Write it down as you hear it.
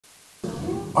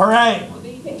All right,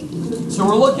 so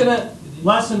we're looking at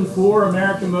lesson 4,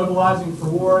 American Mobilizing for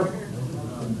War.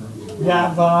 We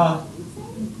have a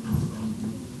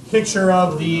picture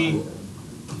of the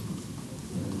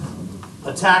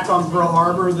attack on Pearl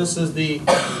Harbor. This is the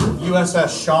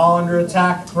USS Shaw under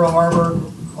attack at Pearl Harbor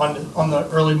on the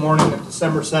early morning of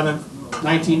December 7th,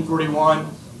 1941.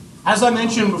 As I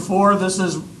mentioned before, this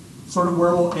is sort of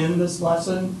where we'll end this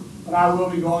lesson, but I will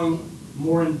be going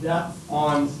more in depth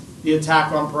on the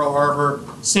attack on Pearl Harbor.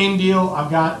 Same deal, I'm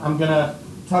going to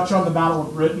touch on the Battle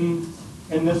of Britain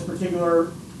in this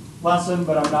particular lesson,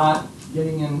 but I'm not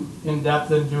getting in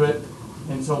depth into it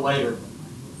until later.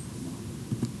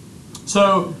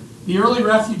 So the early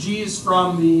refugees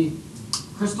from the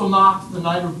Kristallnacht, the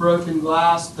Night of Broken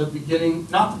Glass, the beginning,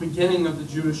 not the beginning of the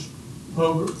Jewish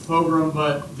pogrom,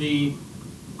 but the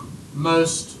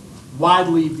most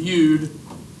widely viewed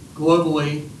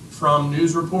globally from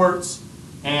news reports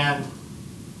and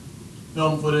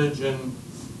film footage and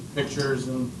pictures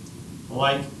and the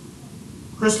like.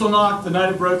 Kristallnacht, the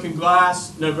Night of Broken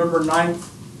Glass, November 9th,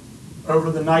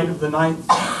 over the night of the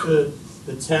 9th to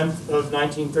the 10th of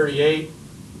 1938.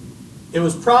 It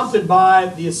was prompted by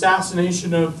the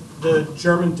assassination of the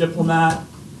German diplomat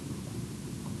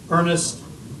Ernest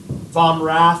von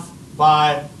Rath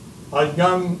by a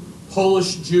young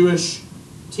Polish-Jewish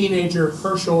teenager,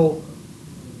 Herschel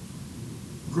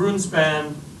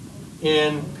Grunspan,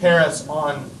 in Paris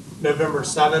on November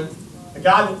 7th. A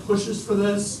guy that pushes for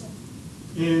this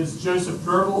is Joseph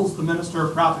Goebbels, the Minister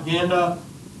of Propaganda,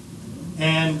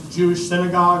 and Jewish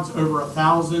synagogues, over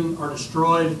 1,000, are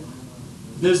destroyed.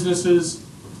 Businesses,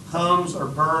 homes are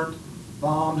burnt,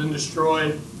 bombed, and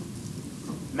destroyed.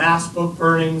 Mass book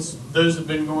burnings, those have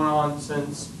been going on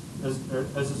since as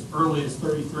early as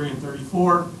 33 and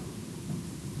 34.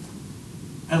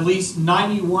 At least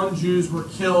 91 Jews were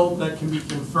killed that can be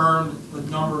confirmed. The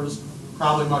number is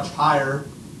probably much higher.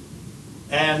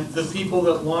 And the people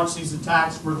that launched these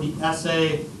attacks were the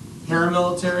SA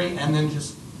paramilitary and then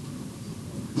just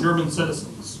German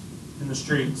citizens in the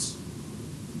streets.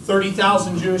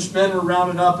 30,000 Jewish men were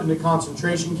rounded up into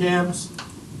concentration camps,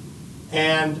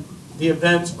 and the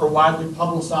events are widely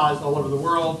publicized all over the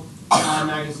world. Time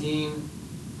magazine,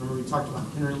 remember we talked about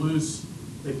Henry Luce,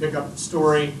 they pick up the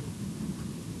story.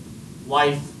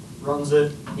 Life runs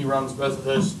it. He runs both of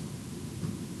those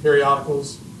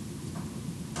periodicals.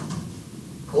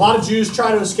 A lot of Jews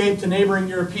try to escape to neighboring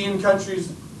European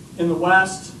countries in the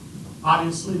West.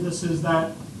 Obviously, this is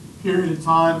that period of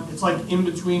time. It's like in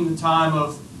between the time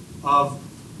of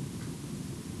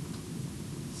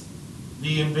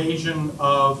the invasion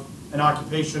of an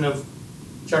occupation of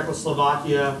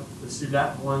Czechoslovakia, the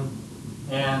Sudetenland,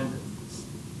 and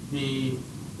the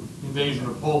invasion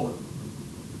of Poland.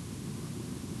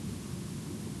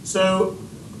 So,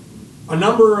 a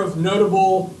number of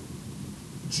notable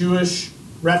Jewish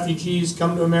refugees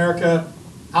come to America.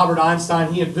 Albert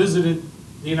Einstein, he had visited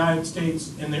the United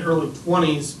States in the early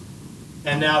 20s,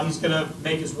 and now he's going to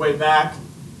make his way back.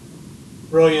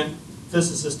 Brilliant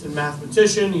physicist and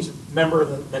mathematician. He's a member of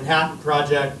the Manhattan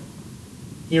Project.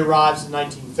 He arrives in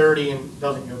 1930 and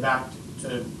doesn't go back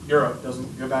to Europe,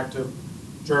 doesn't go back to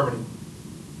Germany.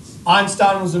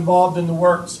 Einstein was involved in the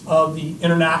works of the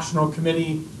International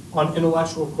Committee on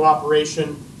Intellectual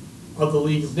Cooperation of the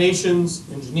League of Nations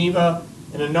in Geneva,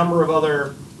 and a number of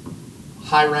other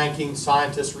high-ranking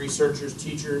scientists, researchers,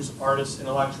 teachers, artists,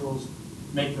 intellectuals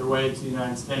make their way to the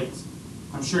United States.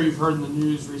 I'm sure you've heard in the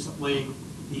news recently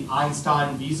the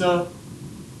Einstein visa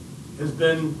has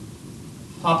been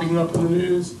popping up in the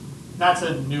news. That's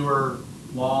a newer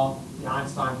law. The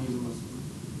Einstein visa was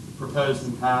proposed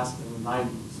and passed in the 90s,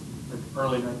 like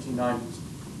early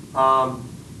 1990s.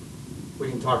 We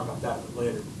can talk about that a bit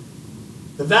later.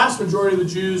 The vast majority of the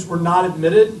Jews were not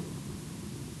admitted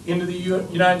into the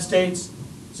United States.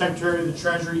 Secretary of the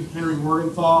Treasury, Henry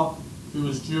Morgenthau, who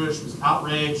was Jewish, was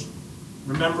outraged.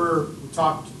 Remember, we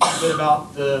talked a bit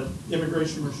about the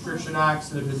Immigration Restriction Acts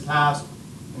that have been passed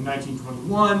in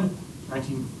 1921,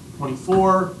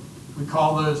 1924. We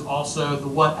call those also the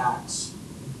what acts?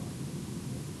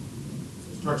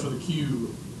 It starts with a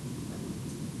Q.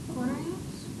 Corner acts?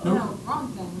 Oh, Nope. no, wrong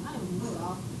thing. I didn't know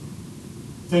that.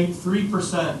 Think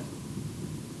 3%.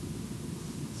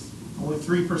 Only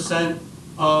 3%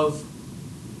 of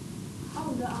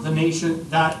the nation,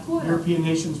 that Quota. European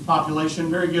nation's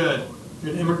population. Very good.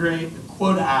 Could immigrate. The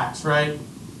Quota Acts, right?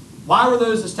 Why were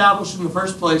those established in the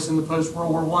first place in the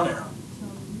post-World War I era? So,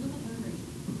 limit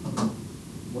immigration.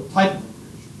 What type of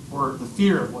immigration? Or the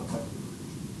fear of what type of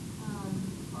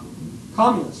immigration?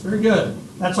 Communists. Very good.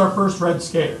 That's our first Red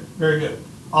Scare. Very good.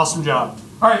 Awesome job.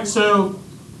 All right, so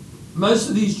most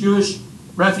of these Jewish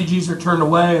refugees are turned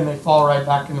away and they fall right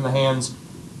back into the hands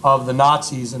of the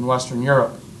Nazis in Western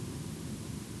Europe.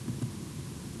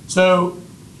 So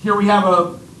here we have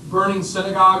a burning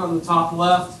synagogue on the top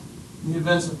left, the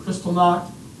events of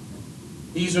Kristallnacht.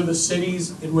 These are the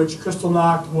cities in which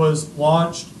Kristallnacht was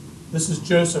launched. This is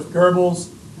Joseph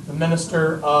Goebbels, the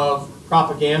minister of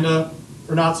propaganda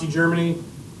for Nazi Germany.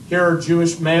 Here are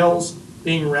Jewish males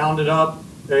being rounded up.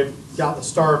 They've got the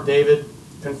Star of David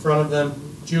in front of them.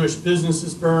 Jewish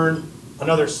businesses burned.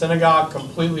 Another synagogue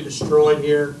completely destroyed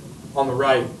here on the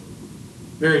right.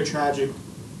 Very tragic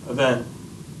event.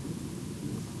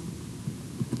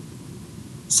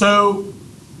 So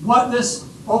what this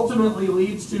ultimately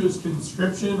leads to is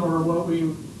conscription, or what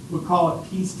we would call a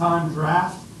peacetime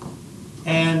draft.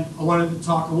 And I wanted to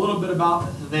talk a little bit about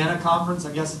the Havana Conference.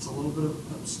 I guess it's a little bit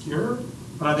obscure,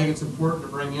 but I think it's important to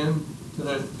bring in to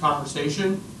the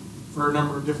conversation for a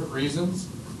number of different reasons.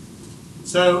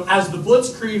 So as the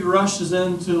Blitzkrieg rushes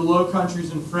into the Low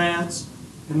Countries in France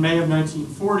in May of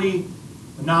 1940,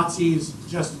 the Nazis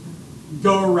just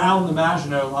go around the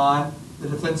Maginot Line, the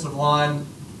defensive line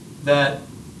that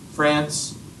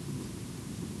France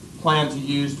planned to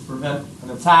use to prevent an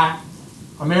attack.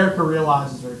 America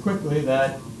realizes very quickly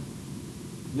that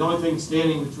the only thing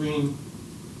standing between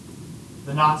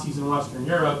the Nazis in Western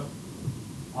Europe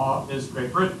is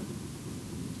Great Britain.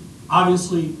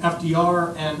 Obviously,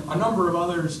 FDR and a number of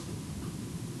others,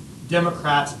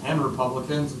 Democrats and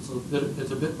Republicans,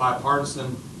 it's a bit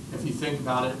bipartisan if you think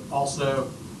about it. Also,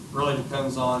 really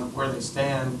depends on where they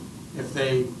stand. If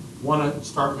they want to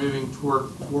start moving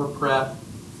toward war prep,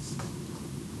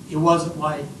 it wasn't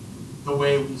like the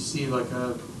way we see like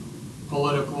a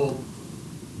political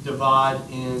divide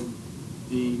in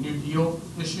the New Deal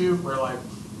issue, where like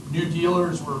New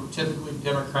Dealers were typically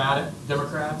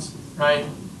Democrats, right?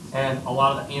 And a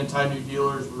lot of the anti-New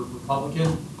Dealers were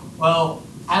Republican. Well,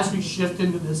 as we shift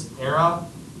into this era,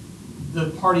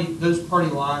 those party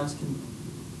lines can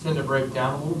tend to break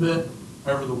down a little bit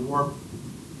over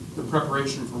the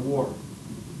preparation for war.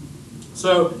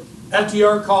 So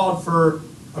FDR called for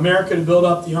America to build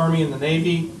up the Army and the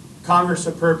Navy. Congress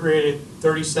appropriated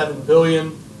 $37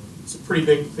 billion. It's a pretty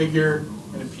big figure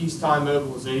in a peacetime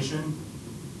mobilization.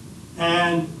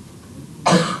 And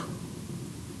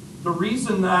the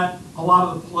reason that a lot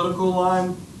of the political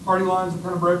party lines are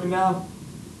kind of broken down,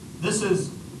 this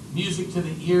is music to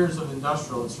the ears of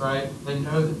industrialists, right? They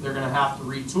know that they're going to have to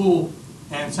retool.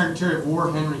 And Secretary of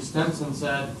War Henry Stimson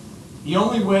said, the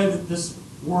only way that this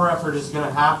war effort is going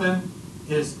to happen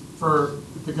is for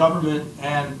the government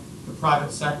and the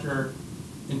private sector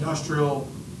industrial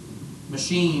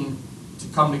machine to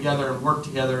come together and work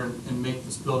together and make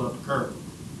this buildup occur.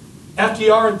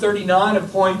 FDR in '39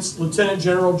 appoints Lieutenant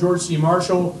General George C.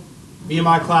 Marshall,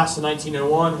 VMI class in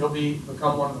 1901. He'll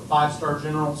become one of the 5-star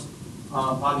generals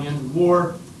by the end of the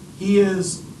war. He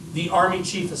is the Army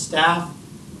Chief of Staff.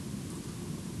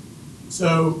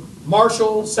 So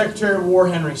Marshall, Secretary of War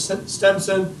Henry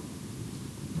Stimson,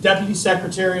 Deputy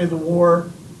Secretary of the War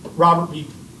Robert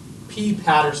P.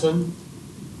 Patterson,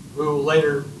 who will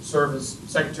later serve as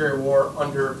Secretary of War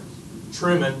under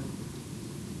Truman,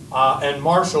 and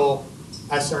Marshall,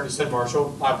 I already said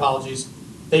Marshall, my apologies,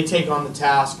 they take on the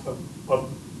task of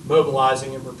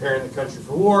mobilizing and preparing the country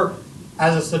for war.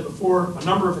 As I said before, a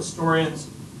number of historians,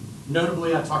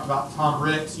 notably I talked about Tom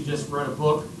Ricks, he just wrote a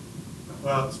book, it's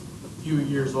a few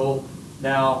years old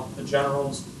now, The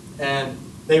Generals, and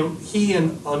he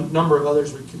and a number of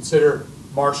others would consider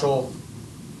Marshall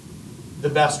the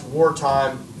best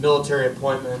wartime military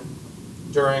appointment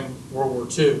during World War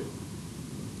II.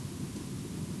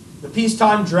 The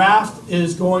peacetime draft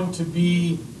is going to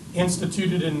be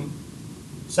instituted in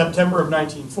September of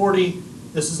 1940.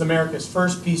 This is America's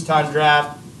first peacetime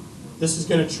draft. This is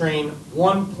going to train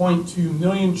 1.2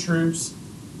 million troops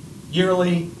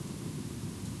yearly,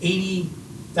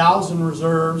 80,000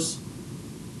 reserves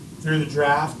through the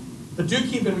draft. But do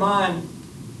keep in mind,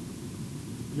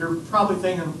 you're probably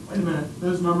thinking, wait a minute,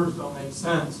 those numbers don't make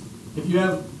sense. If you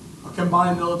have a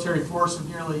combined military force of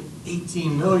nearly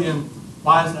 18 million,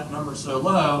 why is that number so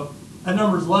low? That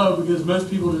number's low because most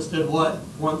people just did what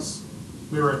once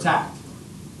we were attacked?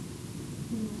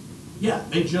 Yeah,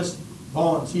 they just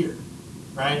volunteered,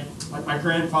 right? Like my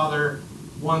grandfather,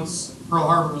 once Pearl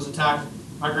Harbor was attacked,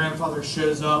 my grandfather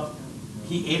shows up,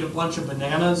 he ate a bunch of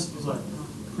bananas. He was a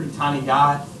pretty tiny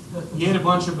guy. He ate a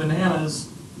bunch of bananas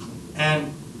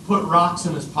and put rocks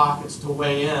in his pockets to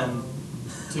weigh in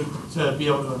to be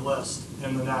able to enlist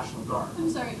in the National Guard. I'm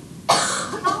sorry.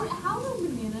 How were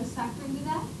bananas factor into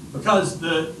that? Because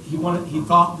he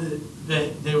thought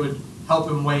that they would help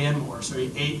him weigh in more, so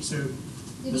he ate. So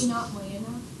did he not weigh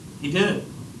enough? He did.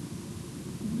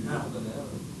 Yeah.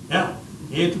 Yeah.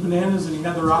 He ate the bananas and he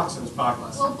had the rocks in his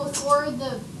pockets. Well, before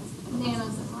the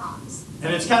bananas and rocks.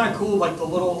 And it's kind of cool, like the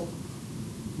little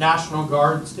National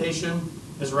Guard station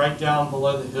is right down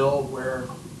below the hill where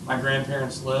my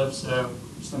grandparents live. So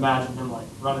just imagine him like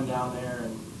running down there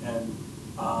and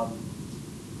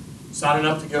signing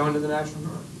up to go into the National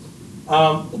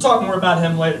Guard. We'll talk more about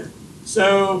him later.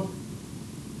 So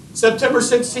September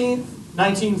 16th,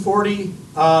 1940,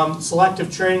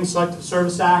 Selective Training, Selective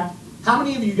Service Act. How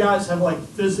many of you guys have like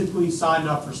physically signed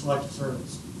up for selective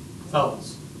service?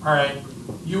 Fellas. All right.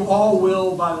 You all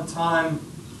will by the time,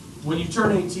 when you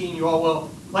turn 18, you all will.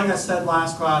 Like I said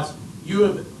last class, you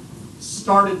have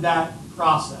started that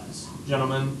process,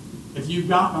 gentlemen. If you've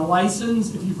gotten a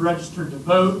license, if you've registered to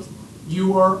vote,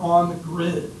 you are on the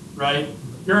grid, right?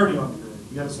 You're already on the grid.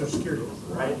 You got a Social Security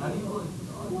number, right?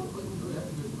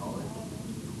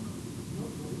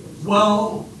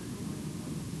 Well,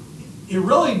 it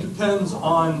really depends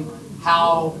on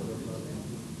how.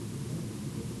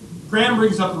 Graham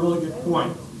brings up a really good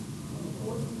point.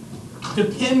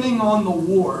 Depending on the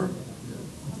war,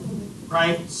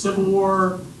 right? Civil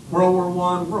War, World War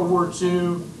I, World War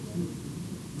II,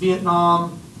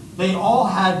 Vietnam, they all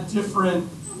had different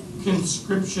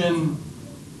conscription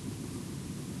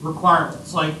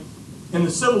requirements. Like in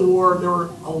the Civil War, there were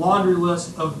a laundry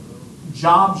list of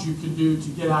jobs you could do to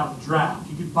get out of the draft.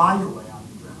 You could buy your way out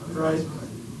of the draft, right?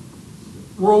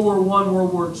 World War I,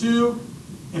 World War II,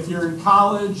 if you're in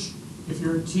college, if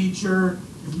you're a teacher,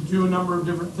 if you do a number of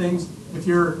different things, if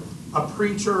you're a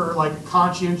preacher or like a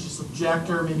conscientious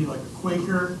objector, maybe like a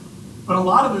Quaker, but a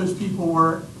lot of those people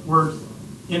were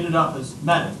ended up as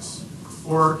medics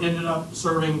or ended up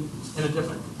serving in a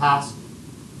different capacity.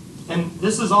 And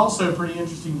this is also pretty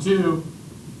interesting too.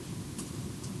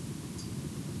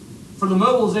 For the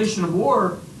mobilization of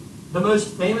war, the most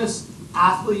famous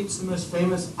athletes, the most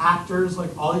famous actors,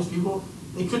 like all these people,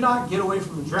 they could not get away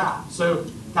from the draft. So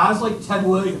guys like Ted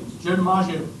Williams, Joe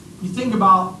DiMaggio, you think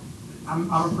about, I'm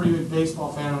a pretty big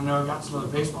baseball fan, I know I've got some other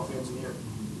baseball fans in here.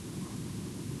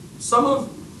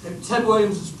 Ted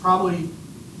Williams is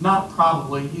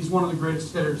he's one of the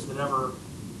greatest hitters that ever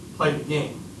played the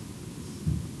game.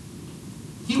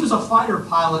 He was a fighter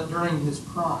pilot during his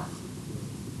prime.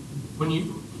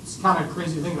 It's kind of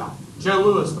crazy to think about. Joe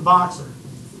Louis, the boxer.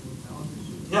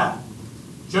 Yeah.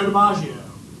 Joe DiMaggio.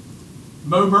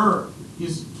 Mo Burr,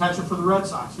 he's catcher for the Red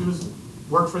Sox. He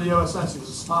worked for the OSS. He was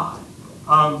a spy.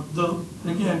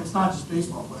 Again, it's not just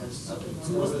baseball players.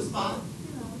 Who was the spy?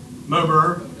 Mo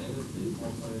Burr.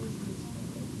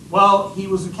 Well, he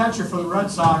was a catcher for the Red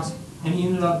Sox, and he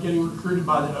ended up getting recruited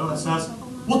by the OSS.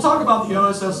 We'll talk about the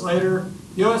OSS later.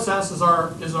 The OSS is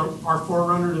our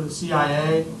forerunner to the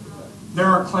CIA. They're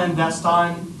our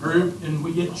clandestine group, and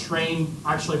we get trained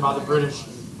actually by the British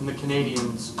and the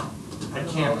Canadians at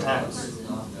Camp X.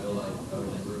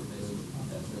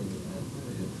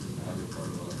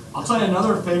 I'll tell you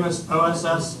another famous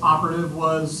OSS operative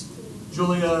was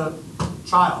Julia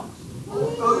Child.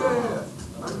 Oh,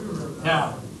 yeah.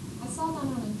 Yeah. I saw that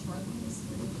on a drug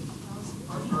history.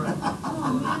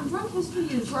 Oh man, drug history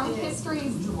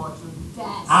is Did you watch it?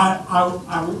 best.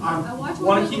 I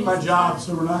want to keep my job,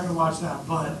 so we're not going to watch that,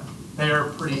 but they are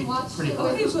pretty Watched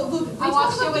hilarious. it. Okay, but look, I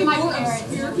watched it with my parents.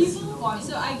 obscure people,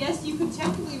 so I guess you could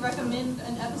technically recommend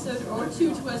an episode or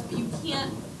two to us, but you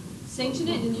can't sanction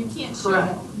it and you can't show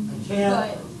Correct. it.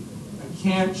 I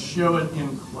can't show it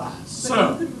in class. But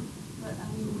So, you could, but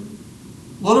I mean,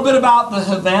 a little bit about the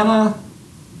Havana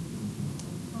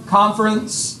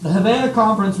Conference. The Havana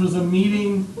Conference was a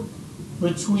meeting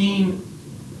between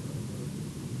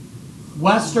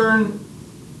Western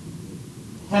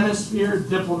Hemisphere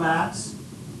diplomats,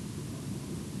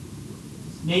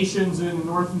 nations in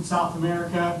North and South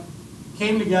America,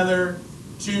 came together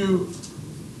to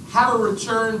have a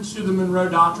return to the Monroe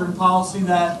Doctrine policy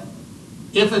that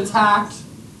if attacked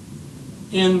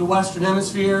in the Western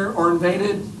Hemisphere or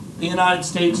invaded, the United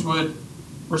States would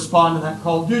respond to that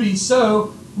call of duty.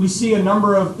 So we see a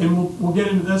number of, and we'll get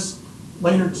into this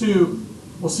later too,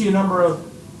 we'll see a number of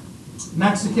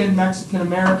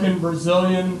Mexican-American,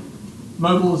 Brazilian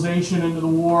mobilization into the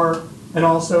war, and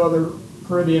also other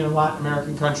Caribbean and Latin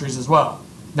American countries as well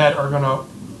that are going to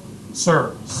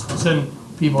send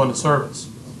people into service.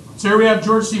 So here we have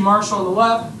George C. Marshall on the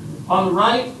left. On the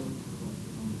right,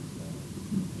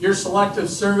 your selective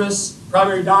service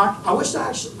primary doc. I wish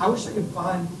I could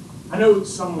find, I know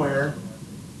it's somewhere,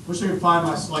 wish I could find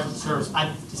my selective service.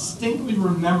 I distinctly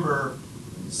remember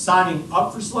signing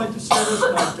up for selective service,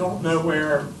 but I don't know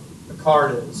where the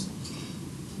card is.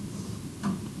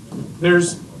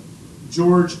 There's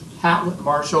George Catlett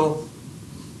Marshall.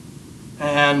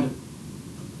 and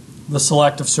the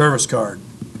selective service card.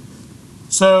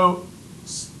 So,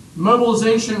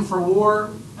 mobilization for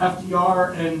war,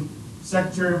 FDR and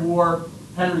Secretary of War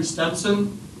Henry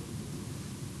Stimson.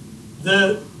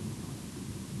 The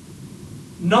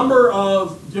number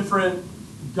of different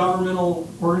governmental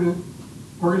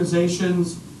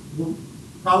organizations will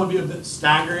probably be a bit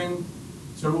staggering,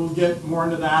 so we'll get more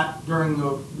into that during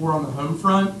the war on the home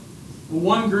front. But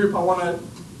one group I want to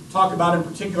talk about in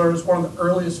particular is one of the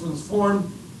earliest ones formed,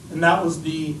 and that was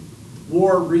the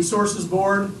War Resources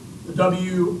Board. The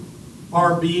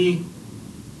WRB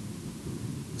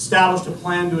established a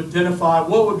plan to identify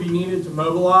what would be needed to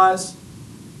mobilize,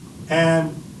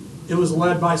 and it was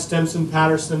led by Stimson,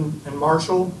 Patterson, and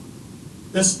Marshall.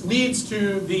 This leads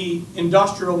to the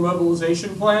Industrial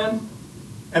Mobilization Plan,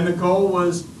 and the goal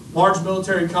was large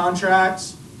military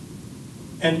contracts,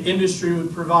 and industry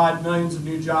would provide millions of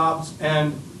new jobs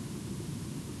and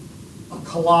a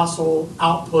colossal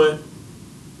output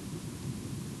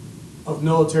of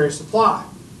military supply.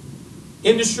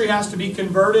 Industry has to be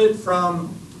converted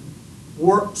from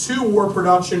war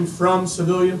production from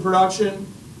civilian production,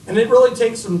 and it really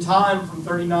takes some time from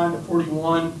 39 to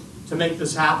 41 to make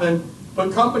this happen.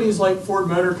 But companies like Ford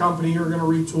Motor Company are going to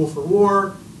retool for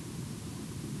war.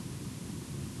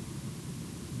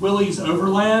 Willys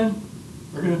Overland,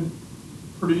 they're going to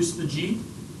produce the Jeep.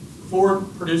 Ford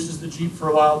produces the Jeep for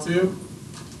a while too.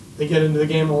 They get into the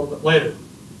game a little bit later.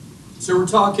 So we're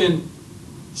talking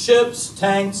ships,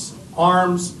 tanks,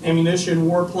 arms, ammunition,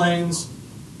 warplanes,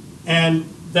 and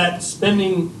that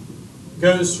spending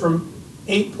goes from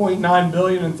 $8.9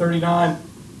 billion in 39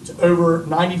 to over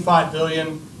 $95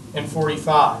 billion in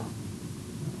 45.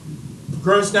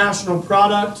 Gross national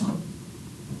product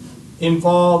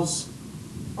involves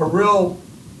a real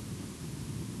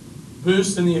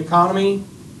boost in the economy,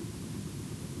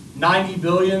 90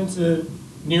 billion to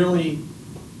nearly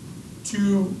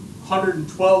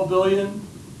 212 billion.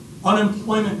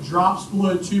 Unemployment drops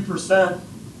below 2%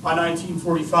 by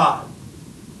 1945.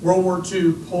 World War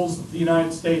II pulls the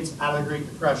United States out of the Great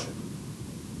Depression.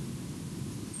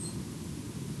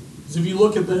 Because if you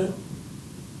look at the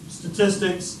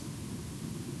statistics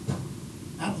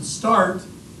at the start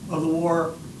of the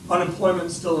war, unemployment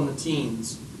is still in the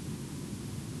teens.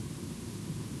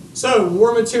 So,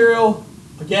 war material,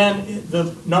 again,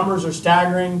 the numbers are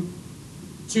staggering.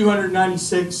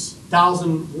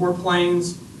 296,000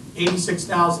 warplanes,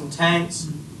 86,000 tanks,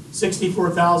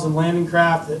 64,000 landing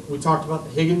craft. That we talked about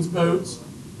the Higgins boats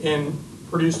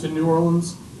produced in New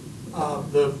Orleans.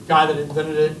 The guy that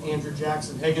invented it, Andrew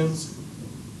Jackson Higgins.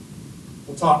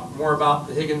 We'll talk more about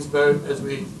the Higgins boat as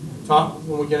we talk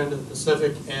when we get into the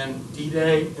Pacific and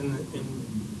D-Day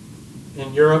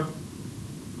in Europe.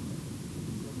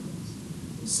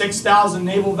 6,000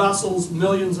 naval vessels,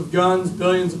 millions of guns,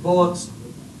 billions of bullets,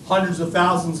 hundreds of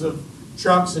thousands of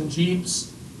trucks and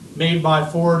Jeeps made by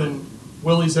Ford and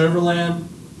Willys Overland.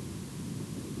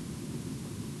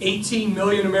 18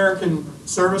 million American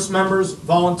service members,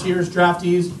 volunteers,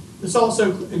 draftees. This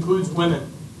also includes women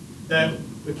that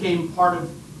became part of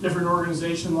different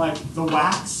organizations like the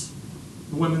WACS,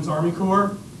 the Women's Army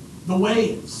Corps, the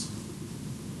Waves.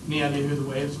 Any idea who the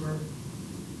Waves were?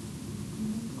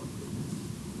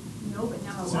 No, but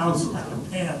now I Sounds like a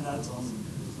band, that's awesome.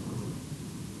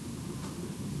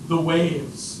 The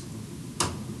Waves.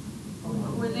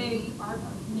 Were they our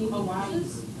Navy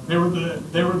forces? They were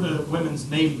the Women's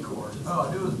Navy Corps. Oh,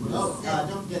 I knew it was. Oh,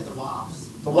 don't forget the WASPs.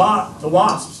 The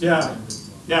WASPs, yeah.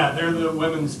 Yeah, they're the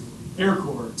Women's Air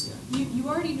Corps. You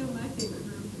already knew my favorite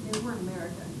group. They were in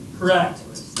America. Correct.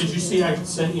 Did you see I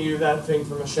sent you that thing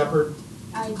from a shepherd?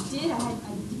 I did. I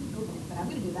didn't open it, but I'm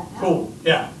going to do that now. Cool,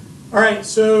 yeah. All right,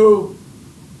 so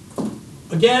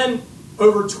again,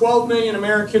 over 12 million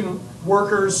American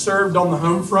workers served on the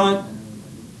home front.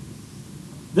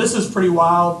 This is pretty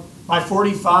wild. By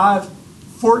 45,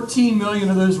 14 million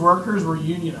of those workers were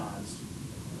unionized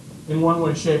in one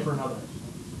way, shape, or another.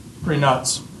 Pretty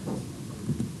nuts.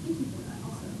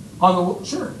 On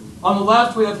the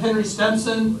left, we have Henry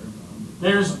Stimson.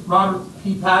 There's Robert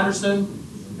P. Patterson.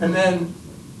 And then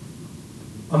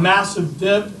a massive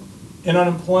dip in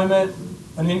unemployment,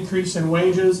 an increase in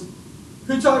wages.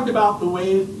 Who talked about the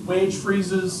wage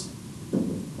freezes? Did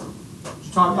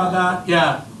you talk about that?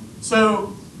 Yeah.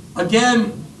 So,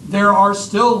 again, there are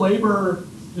still labor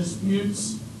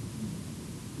disputes.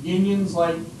 Unions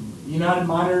like the United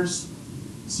Miners,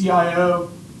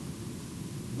 CIO,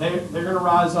 they're going to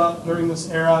rise up during this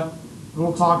era. And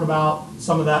we'll talk about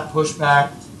some of that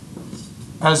pushback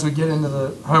as we get into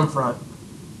the home front.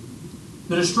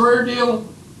 The destroyer deal,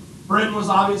 Britain was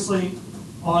obviously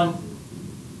on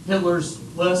Hitler's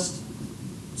list.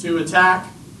 to attack,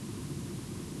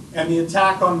 and the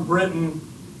attack on Britain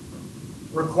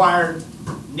required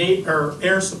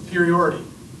air superiority.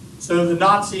 So the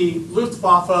Nazi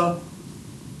Luftwaffe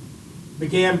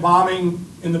began bombing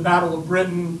in the Battle of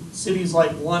Britain cities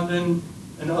like London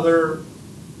and other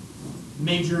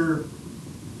major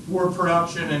war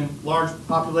production and large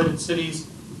populated cities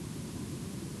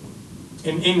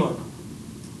in England.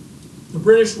 The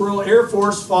British Royal Air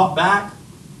Force fought back,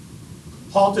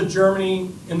 halted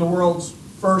Germany in the world's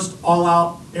first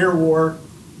all-out air war.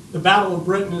 The Battle of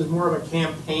Britain is more of a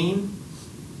campaign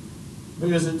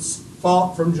because it's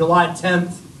fought from July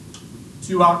 10th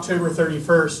to October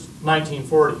 31st,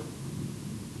 1940.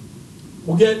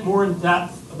 We'll get more in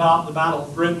depth about the Battle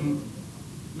of Britain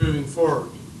moving forward.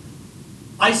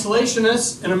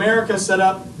 Isolationists in America set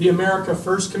up the America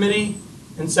First Committee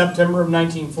in September of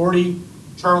 1940.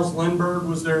 Charles Lindbergh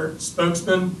was their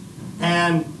spokesman,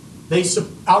 and they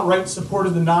outright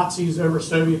supported the Nazis over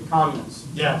Soviet communists.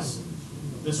 Yes,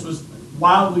 this was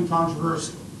wildly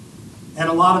controversial. And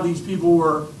a lot of these people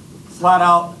were flat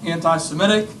out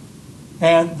anti-Semitic,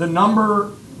 and the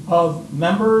number of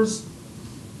members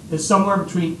is somewhere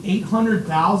between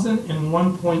 800,000 and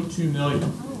 1.2 million.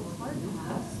 Oh, hard to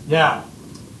have. Yeah.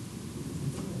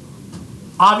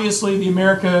 Obviously, the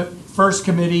America First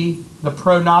Committee, the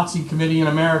pro-Nazi committee in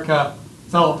America,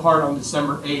 fell apart on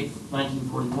December 8th,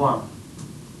 1941.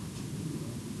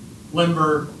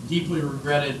 Lindbergh deeply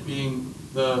regretted being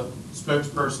the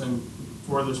spokesperson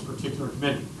for this particular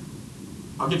committee.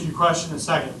 I'll get to your question in a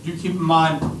second. Do keep in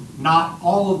mind, not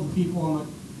all of the people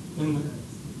in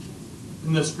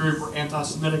this group were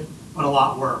anti-Semitic, but a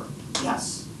lot were.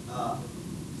 Yes?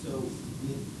 So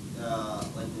with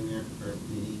like the American First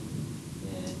Committee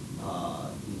and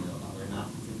other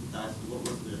Nazi sympathizers, what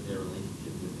was their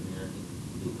relationship with American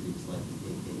big groups like the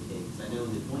KKK? Because I know in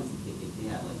the 20s the KKK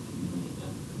had like 2 million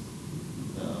members.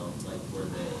 So like were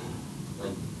they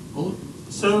like? Well,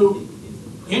 so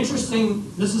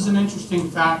interesting. This is an interesting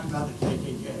fact about the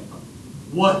KKK.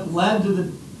 What led to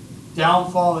the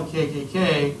downfall of the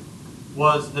KKK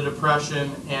was the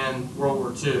Depression and World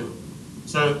War II.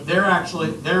 So they're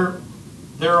actually they're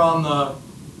on the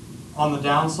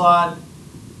downside.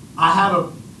 I have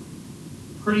a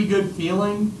pretty good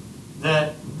feeling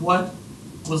that what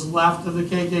was left of the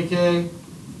KKK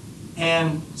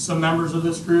and some members of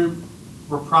this group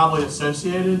were probably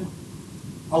associated.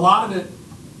 A lot of it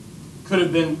could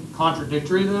have been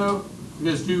contradictory though,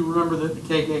 because do remember that the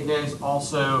KKK is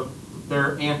also,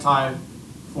 they're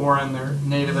anti-foreign, they're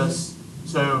nativists,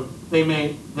 so they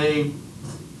may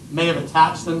have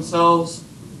attached themselves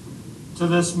to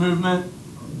this movement,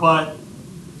 but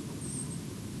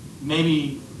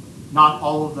maybe not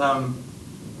all of them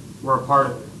were a part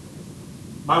of it.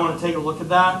 Might want to take a look at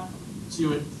that, see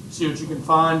what you can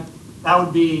find. That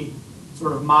would be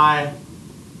sort of the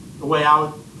way I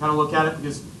would kind of look at it,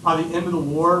 because by the end of the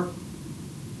war,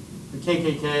 the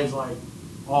KKK is like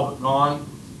all but gone,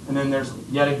 and then there's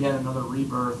yet again another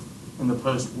rebirth in the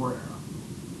post-war era.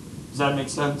 Does that make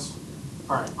sense?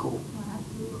 All right, cool. Well, I have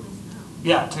to Google this now.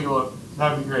 Yeah, take a look.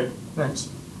 That would be great. Thanks.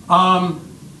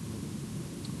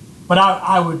 But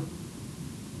I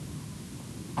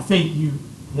think you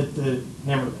hit the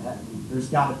hammer of the head. There's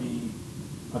got to be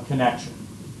a connection,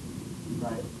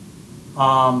 right?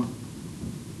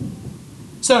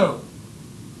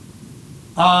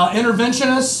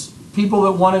 Interventionists, people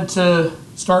that wanted to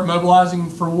start mobilizing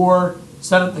for war,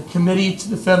 set up the committee to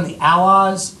defend the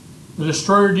Allies. The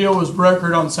destroyer deal was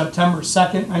brokered on September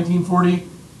 2nd, 1940.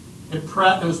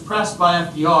 It was pressed by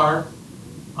FDR.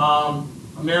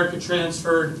 America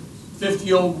transferred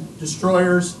 50 old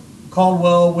destroyers,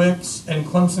 Caldwell, Wicks, and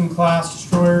Clemson-class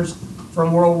destroyers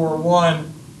from World War I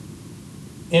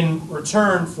in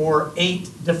return for 8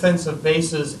 defensive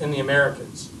bases in the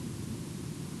Americas.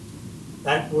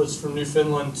 That was from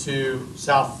Newfoundland to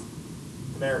South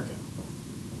America.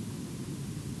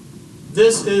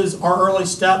 This is our early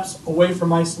steps away from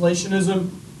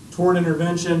isolationism toward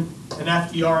intervention, and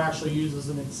FDR actually uses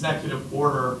an executive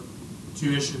order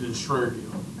to issue the destroyer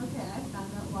deal. Okay, I found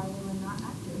out why they were not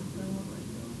active during World War II.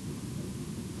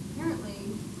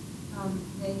 Apparently,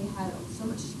 they had so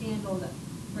much scandal that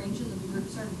branches of the group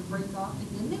started to break off, and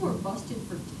then they were busted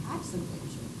for tax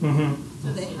evasion. Mm-hmm.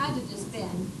 So they had to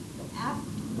disband.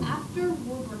 After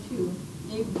World War II,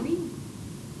 they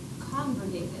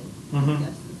recongregated. Mm-hmm. I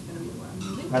guess that's going to be the word I'm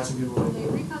using. That's a good word. They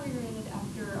recongregated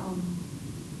after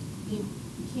they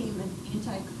became an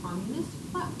anti-communist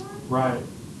platform. Right.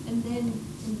 And then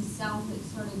in the South, it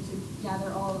started to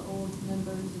gather all the old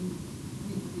members and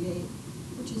recreate,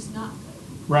 which is not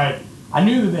good. Right. I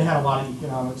knew that they had a lot of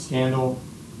economic scandal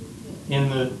in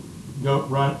the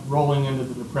rolling into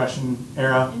the Depression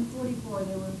era. In 44,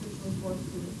 they were officially forced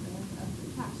to disband after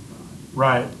tax fraud.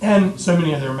 Right, and so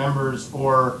many of their members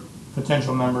or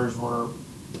potential members were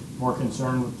more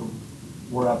concerned with the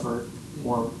war effort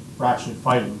or were actually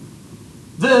fighting.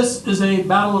 This is a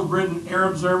Battle of Britain Air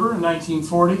Observer in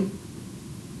 1940,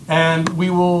 and we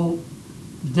will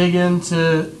dig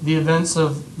into the events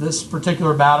of this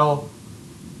particular battle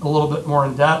a little bit more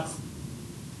in depth.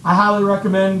 I highly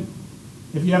recommend,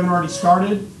 if you haven't already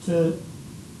started, to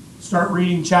start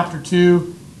reading chapter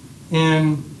 2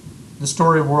 in the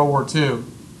story of World War II.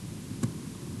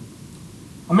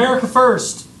 America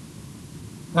First.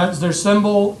 That's their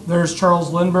symbol. There's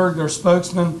Charles Lindbergh, their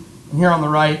spokesman. And here on the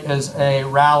right is a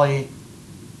rally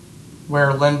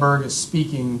where Lindbergh is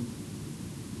speaking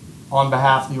on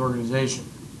behalf of the organization.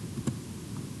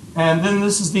 And then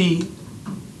this is the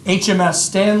HMS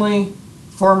Stanley,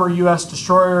 former U.S.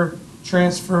 destroyer,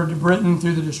 transferred to Britain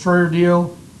through the destroyer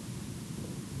deal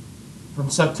from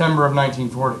September of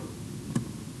 1940.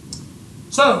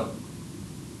 So,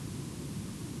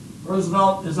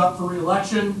 Roosevelt is up for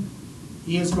re-election.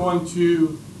 He is going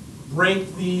to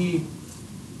break the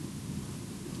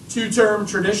two-term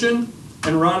tradition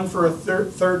and run for a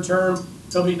third term.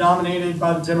 He'll be nominated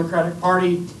by the Democratic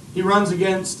Party. He runs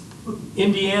against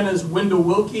Indiana's Wendell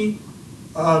Willkie,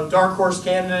 a dark horse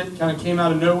candidate, kind of came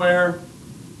out of nowhere.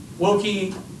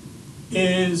 Willkie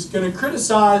is going to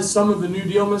criticize some of the New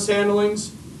Deal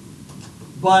mishandlings,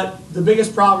 but the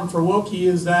biggest problem for Willkie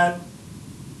is that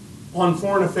on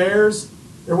foreign affairs,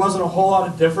 there wasn't a whole lot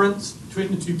of difference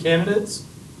between the two candidates,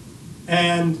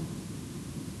 and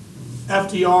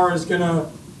FDR is going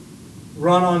to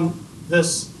run on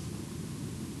this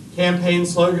campaign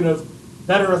slogan of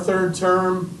better a third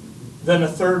term than a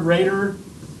third rater.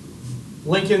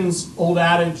 Lincoln's old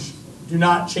adage, do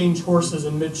not change horses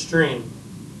in midstream.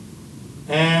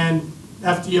 And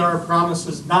FDR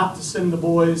promises not to send the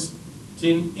boys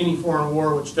to any foreign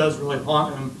war, which does really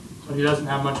haunt him, but he doesn't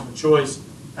have much of a choice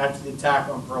after the attack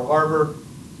on Pearl Harbor.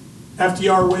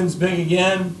 FDR wins big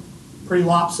again, pretty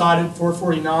lopsided,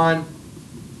 449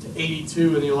 to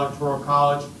 82 in the Electoral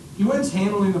College. He wins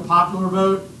handling the popular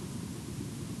vote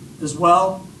as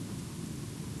well.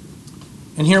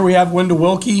 And here we have Wendell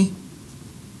Willkie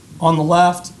on the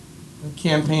left, the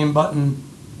campaign button,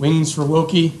 Wings for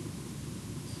Willkie.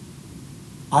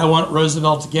 I want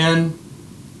Roosevelt again.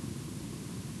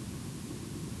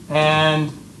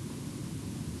 And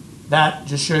that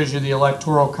just shows you the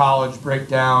Electoral College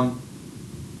breakdown.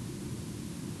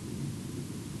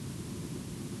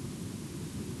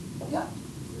 Yeah.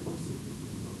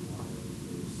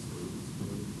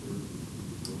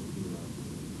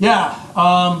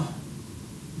 Yeah,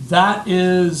 that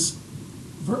is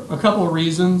for a couple of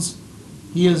reasons.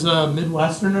 He is a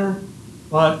Midwesterner,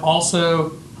 but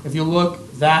also, if you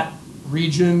look, that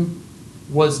region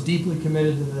was deeply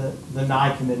committed to the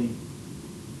Nye Committee,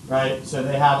 right? So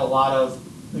they have a lot of,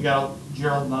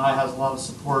 Gerald Nye has a lot of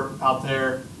support out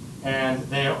there, and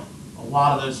a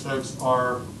lot of those folks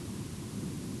are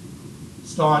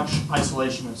staunch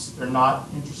isolationists. They're not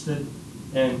interested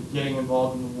in getting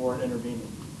involved in the war and intervening.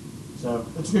 So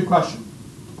that's a good question.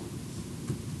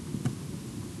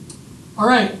 All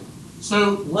right,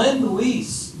 so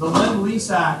Lend-Lease, the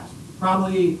Lend-Lease Act,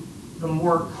 probably the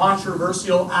more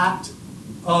controversial act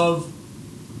of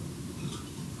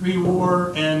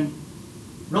pre-war and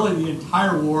really the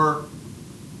entire war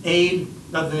aid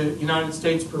that the United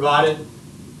States provided.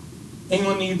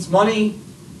 England needs money.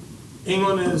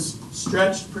 England is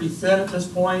stretched pretty thin at this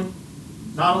point,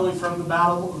 not only from the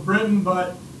Battle of Britain,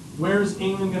 but where's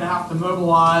England going to have to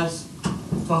mobilize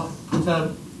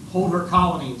to hold her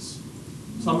colonies,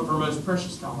 some of her most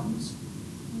precious colonies?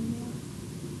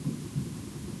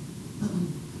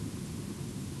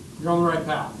 You're on the right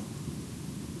path.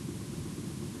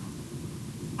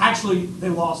 Actually, they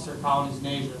lost their colonies in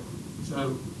Asia,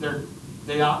 so they're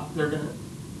going to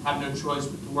have no choice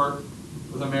but to work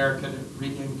with America to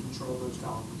regain control of those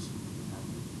colonies.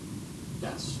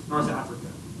 Yes, North Africa.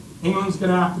 England's going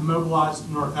to have to mobilize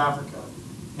to North Africa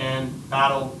and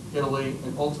battle Italy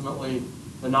and ultimately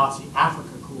the Nazi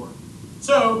Africa Corps.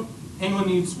 So England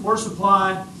needs war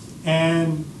supply,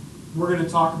 and we're going to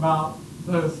talk about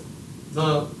both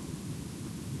the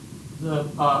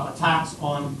attacks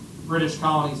on British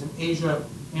colonies in Asia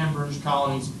and British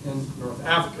colonies in North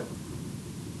Africa.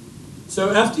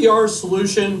 So FDR's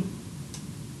solution,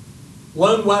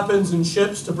 loan weapons and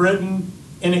ships to Britain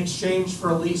in exchange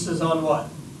for leases on what?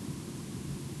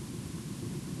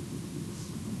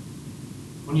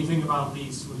 When you think about a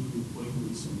lease, what are you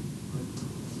leasing?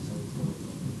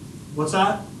 What's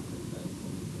that?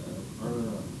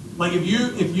 Like if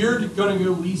you're going to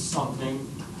go lease something,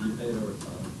 You pay it over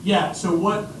time. yeah. So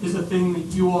what is a thing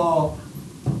that you all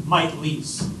might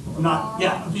lease? Not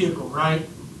a vehicle, right?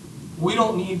 We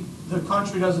don't need, the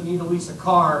country doesn't need to lease a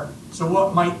car. So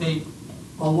what might they,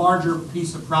 a larger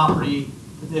piece of property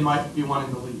that they might be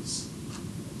wanting to lease?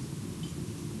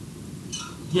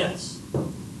 Yes,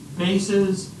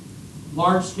 bases,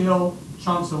 large scale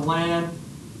chunks of land,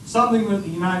 something that the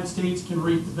United States can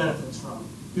reap the benefits from.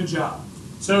 Good job.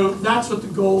 So that's what the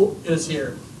goal is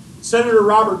here. Senator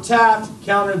Robert Taft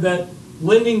countered that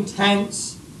lending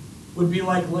tanks would be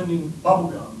like lending bubble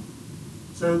gum.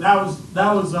 So that was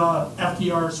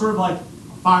FDR, sort of like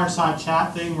a fireside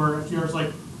chat thing where FDR's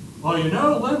like, well, you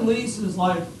know, lend-lease is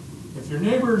like if your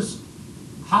neighbor's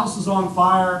house is on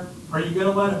fire, are you going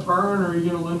to let it burn or are you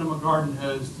going to lend them a garden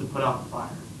hose to put out the fire?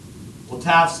 Well,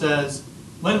 Taft says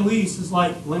lend-lease is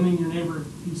like lending your neighbor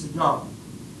a piece of gum.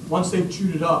 Once they've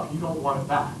chewed it up, you don't want it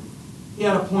back. He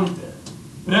had a point there.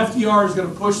 But FDR is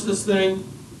going to push this thing,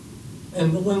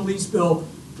 and the lend-lease bill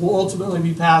will ultimately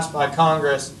be passed by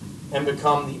Congress and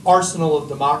become the arsenal of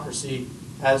democracy,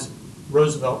 as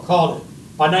Roosevelt called it.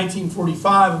 By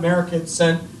 1945, America had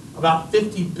sent about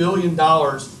 $50 billion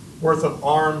worth of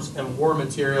arms and war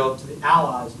material to the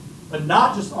Allies. But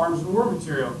not just arms and war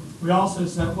material. We also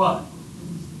sent what?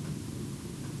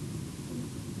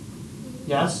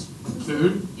 Yes?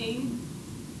 Food? Aid.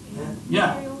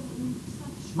 Yeah. Materials and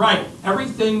such. Right.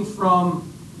 Everything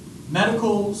from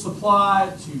medical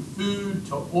supply to food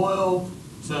to oil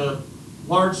to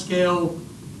large-scale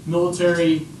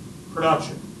military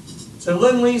production. So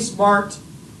Lend-Lease marked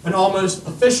an almost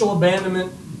official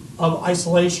abandonment of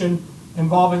isolation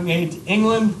involving aid to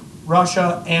England,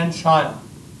 Russia, and China.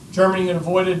 Germany had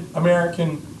avoided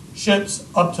American ships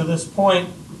up to this point,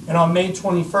 and on May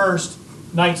 21st,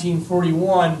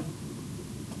 1941,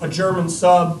 a German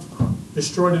sub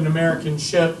destroyed an American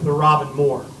ship, the Robin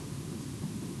Moore.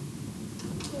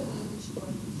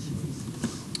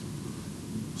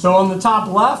 So on the top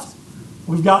left,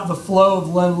 we've got the flow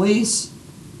of Lend-Lease.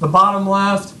 The bottom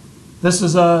left, this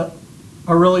is a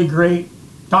really great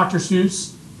Dr.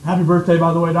 Seuss. Happy birthday,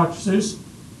 by the way, Dr. Seuss.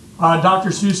 Dr.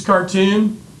 Seuss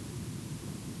cartoon.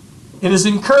 It is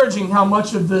encouraging how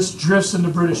much of this drifts into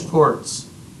British ports.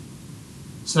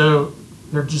 So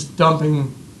they're just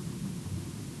dumping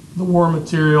the war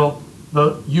material,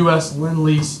 the U.S.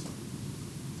 Lend-Lease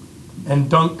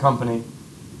and Dunk Company.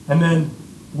 And then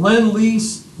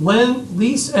Lend-Lease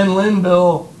and Lend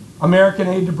Bill, American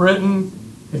aid to Britain.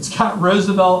 It's got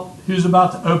Roosevelt, who's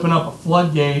about to open up a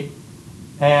floodgate,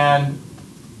 and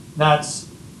that's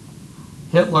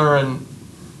Hitler and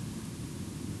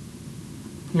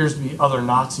appears to be other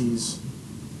Nazis.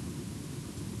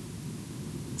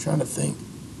 I'm trying to think.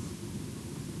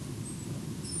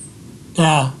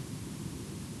 Yeah.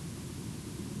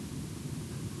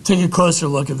 Take a closer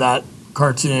look at that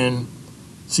cartoon.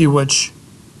 See which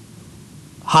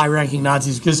high-ranking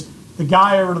Nazis, because the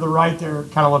guy over to the right there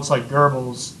kind of looks like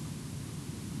Goebbels,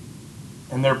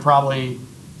 and they're probably,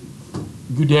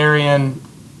 Guderian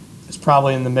is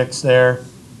probably in the mix there.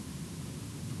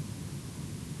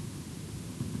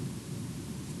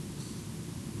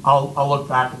 I'll look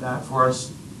back at that for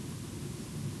us.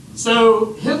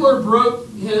 So Hitler broke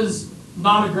his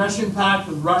non-aggression pact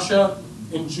with Russia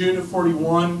in June of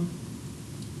 41,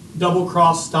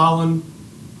 double-crossed Stalin.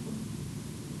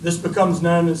 This becomes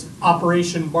known as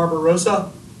Operation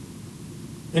Barbarossa.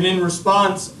 And in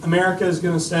response, America is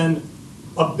going to send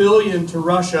 $1 billion to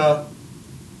Russia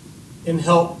in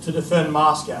help to defend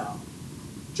Moscow.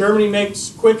 Germany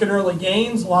makes quick and early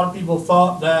gains. A lot of people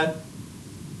thought that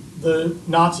the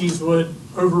Nazis would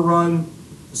overrun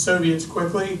the Soviets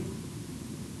quickly.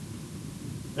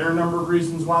 There are a number of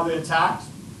reasons why they attacked.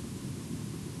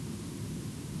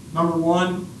 Number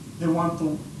one, they want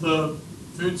the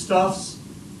foodstuffs,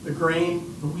 the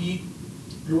grain, the wheat.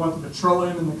 They want the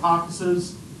petroleum in the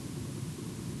Caucasus.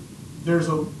 There's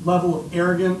a level of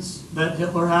arrogance that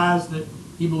Hitler has, that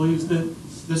he believes that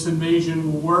this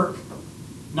invasion will work,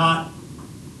 not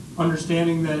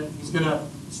understanding that he's going to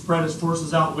spread his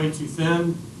forces out way too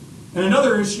thin. And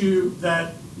another issue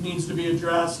that needs to be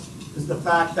addressed is the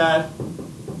fact that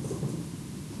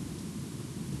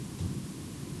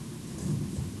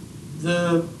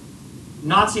the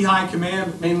Nazi high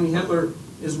command, mainly Hitler,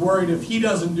 is worried if he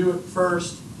doesn't do it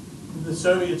first, the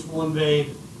Soviets will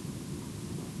invade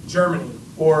Germany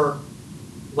or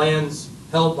lands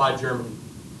held by Germany.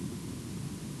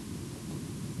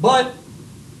 But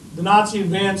the Nazi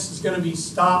advance is going to be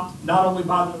stopped not only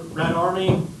by the Red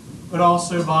Army, but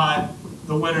also by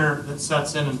the winter that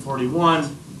sets in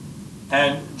 41.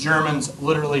 And Germans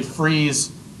literally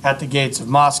freeze at the gates of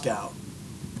Moscow.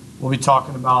 We'll be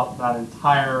talking about that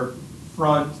entire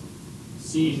front,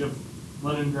 siege of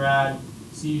Leningrad,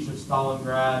 siege of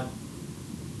Stalingrad,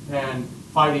 and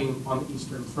fighting on the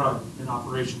Eastern Front in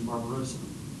Operation Barbarossa.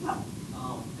 I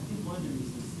think one of the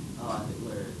reasons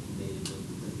Hitler invaded was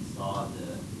because he saw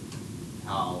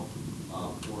how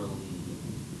poorly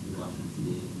the Russians did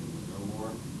in the Winter War,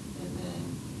 and then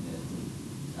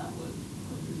that was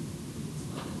one of the reasons.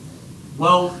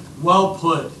 Well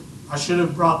put. I should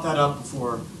have brought that up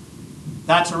before.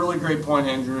 That's a really great point,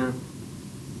 Andrew.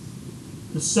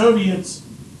 The Soviets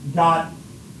got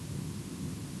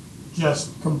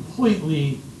just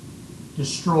completely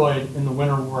destroyed in the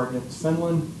Winter War against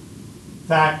Finland. In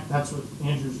fact, that's what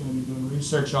Andrew's going to be doing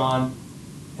research on.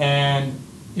 And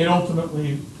it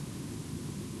ultimately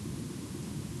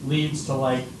leads to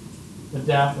like the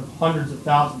death of hundreds of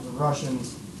thousands of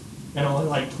Russians and only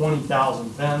like 20,000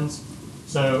 Finns.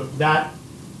 So that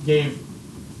gave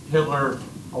Hitler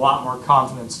a lot more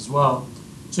confidence as well.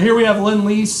 So here we have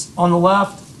Lend-Lease on the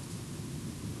left,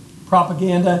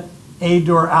 propaganda, aid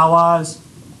to our allies.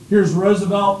 Here's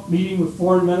Roosevelt meeting with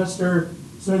foreign minister,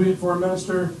 Soviet foreign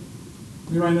minister.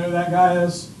 Anybody know who that guy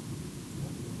is?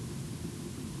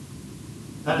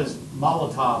 That is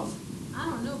Molotov. I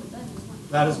don't know, but that is one.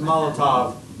 That is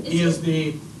Molotov. He is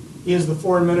the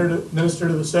foreign minister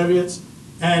to the Soviets.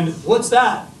 And what's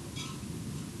that?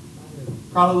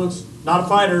 Probably looks not a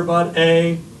fighter, but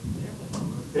it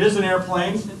is an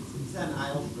airplane. Is that an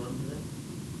idle drum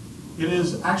today? It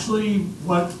is actually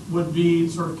what would be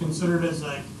sort of considered as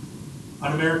like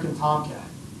an American Tomcat,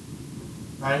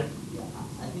 right? Yeah,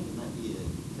 I think it might be it.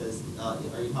 Because are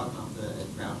you talking about the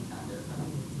ground attack aircraft?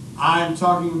 I'm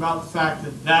talking about the fact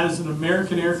that that is an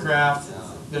American aircraft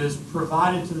that is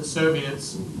provided to the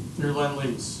Soviets through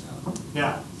Lend-Lease.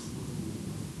 Yeah.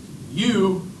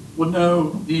 You would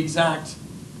know the exact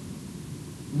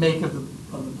make of the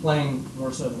plane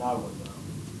more so than I would, though.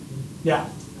 Yeah.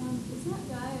 Is that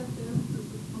guy up there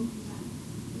with the funky hat?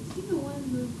 Is he the one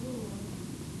who blew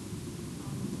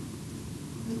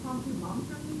the impromptu bomb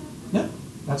threat in that? Yep,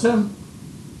 that's him.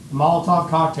 The Molotov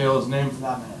cocktail is named for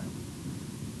that man.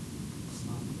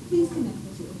 Please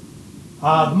connect the two.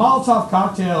 The Molotov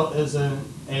cocktail is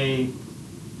a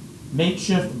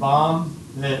makeshift bomb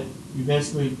that you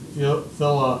basically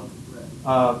fill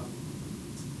a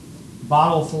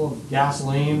bottle full of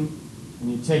gasoline,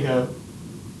 and you take a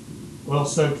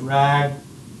oil-soaked rag,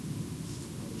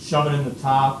 shove it in the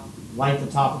top, light the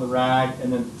top of the rag,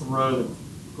 and then throw the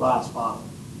glass bottle.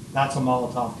 That's a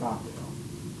Molotov cocktail.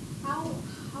 How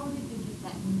did they get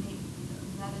that name,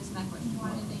 though? That is my question.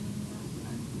 Why did they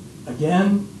name that?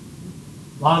 Again,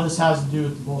 a lot of this has to do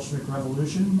with the Bolshevik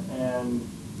Revolution and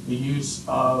the use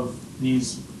of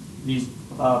these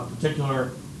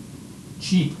particular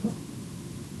cheap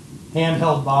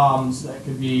handheld bombs that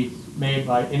could be made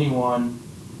by anyone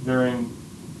during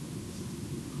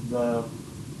the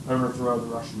overthrow of the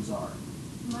Russian Czar.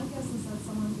 My guess is that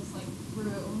someone just like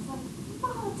threw it and was like,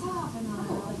 Molotov, and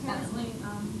apparently,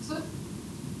 so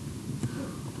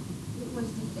It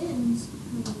was the Finns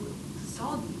who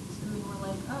saw these, and they were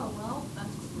like, oh, well, that's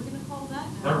what we're gonna call that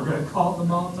now. They were going to call it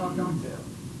the Molotov cocktail.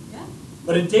 Yeah.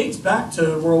 But it dates back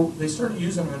to they started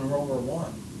using them in World War I.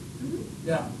 Mm-hmm.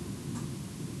 Yeah.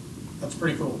 That's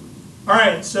pretty cool. All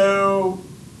right, so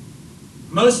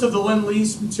most of the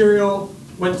Lend-Lease material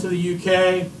went to the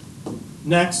UK.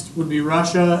 Next would be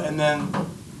Russia, and then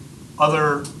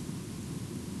other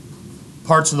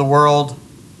parts of the world.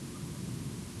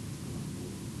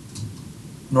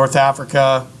 North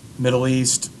Africa, Middle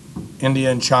East,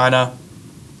 India, and China.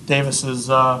 Davis's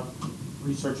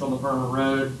research on the Burma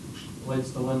Road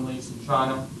relates to Lend-Lease in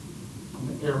China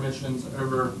and the air missions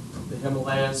over the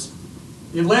Himalayas.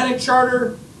 The Atlantic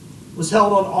Charter was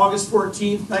held on August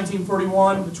 14th,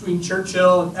 1941, between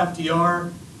Churchill and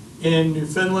FDR in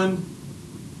Newfoundland.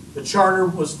 The charter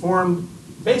was formed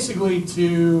basically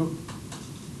to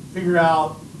figure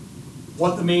out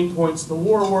what the main points of the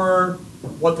war were,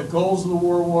 what the goals of the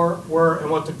war were,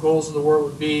 and what the goals of the war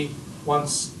would be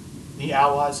once the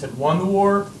Allies had won the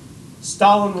war.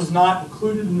 Stalin was not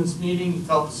included in this meeting. He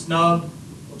felt snubbed.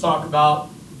 We'll talk about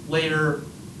later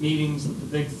meetings with the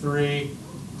big three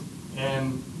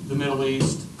in the Middle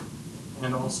East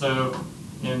and also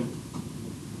in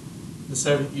the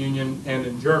Soviet Union and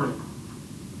in Germany.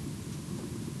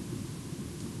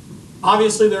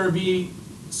 Obviously, there would be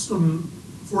some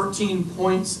 14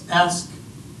 points-esque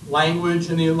language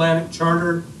in the Atlantic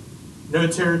Charter. No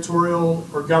territorial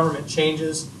or government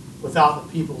changes without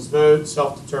the people's vote,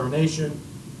 self-determination.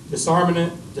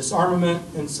 Disarmament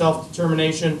and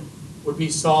self-determination would be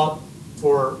sought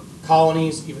for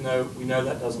colonies, even though we know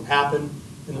that doesn't happen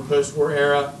in the post-war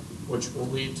era, which will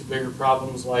lead to bigger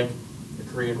problems like the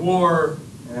Korean War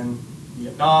and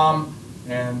Vietnam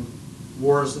and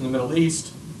wars in the Middle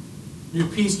East. New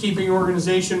peacekeeping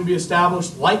organization will be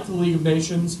established like the League of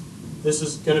Nations. This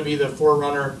is going to be the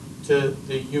forerunner to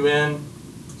the UN,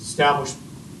 established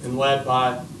and led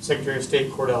by Secretary of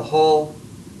State Cordell Hull,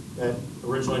 that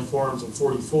originally formed in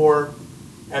 '44.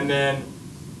 And then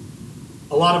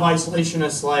a lot of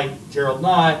isolationists like Gerald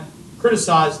Nye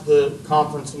criticized the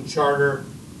conference and charter,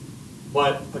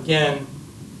 but again,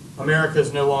 America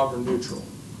is no longer neutral.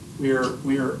 We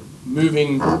are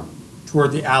moving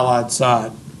toward the Allied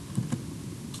side.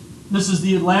 This is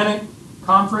the Atlantic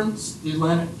Conference, the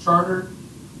Atlantic Charter.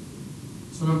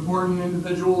 Some important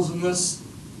individuals in this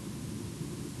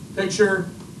picture.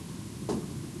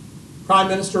 Prime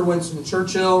Minister Winston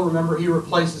Churchill, remember he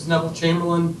replaces Neville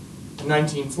Chamberlain in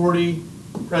 1940.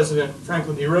 President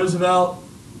Franklin D. Roosevelt,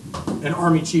 and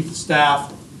Army Chief of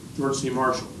Staff George C.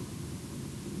 Marshall.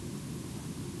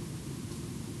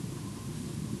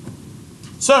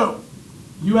 So,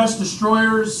 U.S.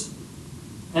 destroyers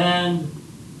and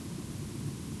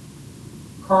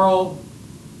Carl,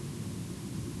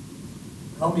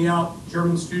 help me out,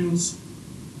 German students,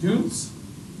 Dunitz?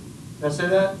 Did I say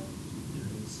that?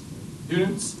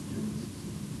 Dunitz?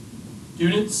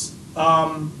 Dunitz.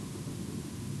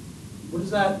 What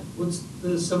is that? What's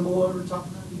the symbol over top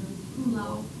of that here?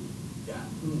 No. Yeah.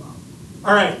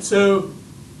 All right, so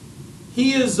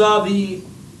he is the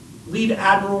lead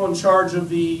admiral in charge of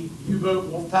the U-boat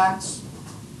wolf packs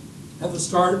at the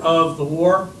start of the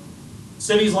war.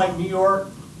 Cities like New York,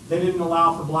 they didn't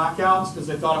allow for blackouts because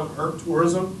they thought it would hurt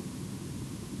tourism.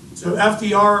 So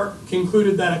FDR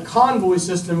concluded that a convoy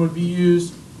system would be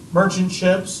used. Merchant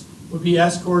ships would be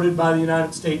escorted by the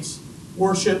United States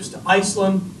warships to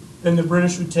Iceland. Then the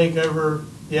British would take over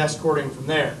the escorting from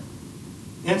there.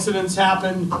 Incidents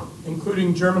happened,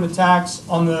 including German attacks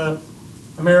on the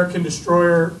American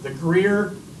destroyer, the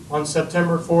Greer, on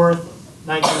September 4th,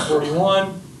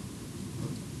 1941.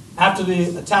 After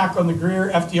the attack on the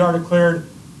Greer, FDR declared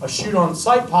a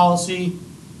shoot-on-sight policy,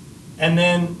 and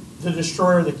then the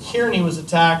destroyer, the Kearney, was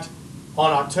attacked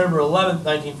on October 11th,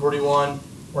 1941,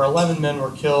 where 11 men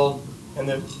were killed and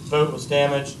the boat was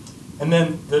damaged. And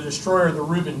then the destroyer, the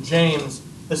Reuben James,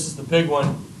 this is the big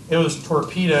one, it was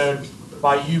torpedoed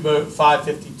by U-boat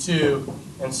 552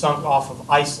 and sunk off of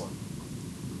Iceland,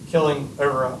 killing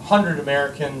over 100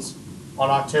 Americans on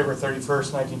October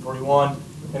 31st, 1941.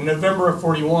 In November of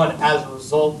 41, as a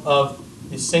result of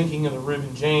the sinking of the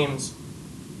Reuben James,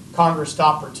 Congress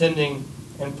stopped pretending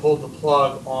and pulled the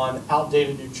plug on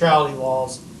outdated neutrality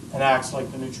laws and acts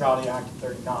like the Neutrality Act of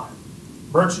 '39.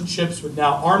 Merchant ships would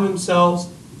now arm themselves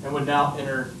and would now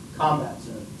enter combat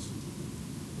zones.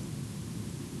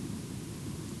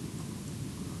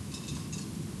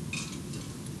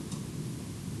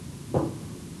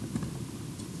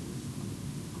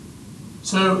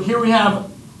 So here we have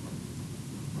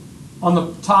on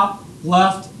the top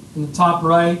left and the top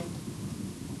right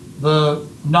the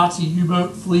Nazi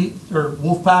U-boat fleet, or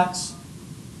wolf packs.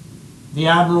 The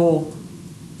Admiral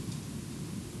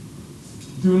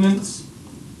Dunitz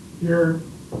here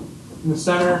in the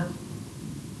center.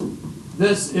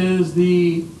 This is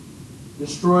the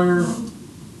destroyer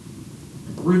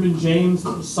Reuben James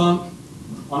that was sunk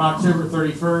on October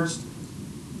 31st.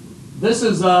 This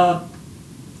is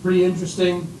pretty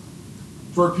interesting.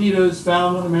 Torpedoes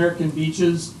found on American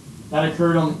beaches. That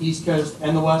occurred on the East Coast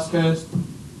and the West Coast.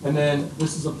 And then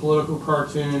this is a political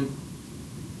cartoon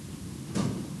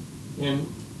in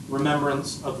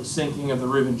remembrance of the sinking of the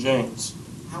Reuben James.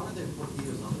 How are there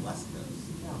torpedoes on the West Coast?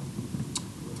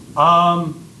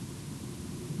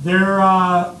 There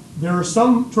are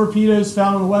some torpedoes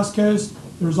found on the West Coast.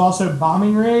 There's also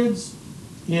bombing raids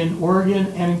in Oregon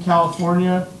and in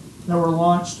California that were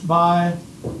launched by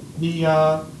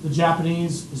the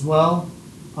Japanese as well.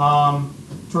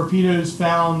 Torpedoes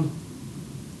found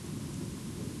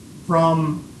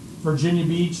from Virginia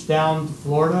Beach down to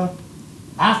Florida.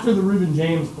 After the Reuben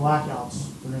James, blackouts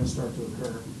are going to start to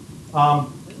occur.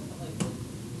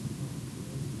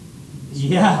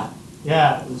 Yeah,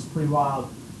 it was pretty wild.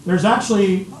 There's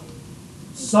actually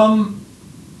some,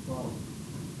 well,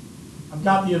 I've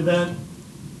got the event,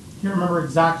 can't remember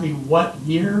exactly what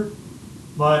year,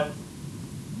 but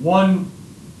one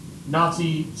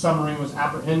Nazi submarine was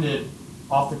apprehended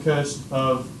off the coast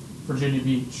of Virginia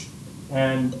Beach,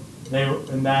 and they were,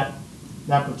 and that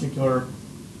particular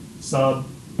sub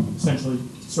essentially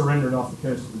surrendered off the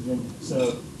coast of Virginia.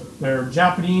 So there are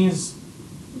Japanese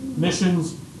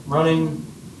missions running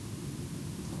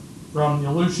from the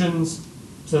Aleutians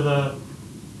to the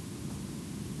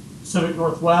Pacific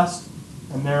Northwest,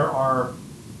 and there are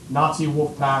Nazi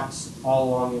wolf packs all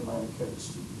along the Atlantic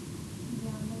coast.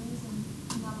 Yeah, there is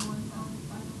another one found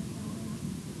by North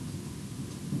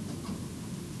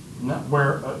Carolina. And that,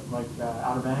 where, like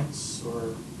Outer Banks, or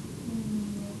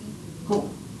Maybe.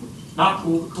 cool? Not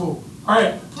cool, but cool. All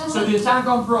right. So the attack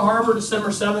on Pearl Harbor, December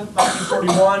 7th,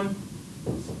 1941.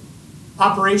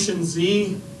 Operation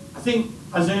Z. I think,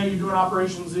 Isaiah, you're doing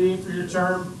Operation Z for your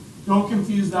term. Don't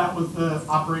confuse that with the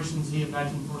Operation Z of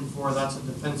 1944. That's a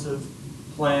defensive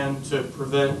plan to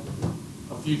prevent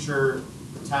a future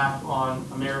attack on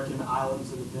American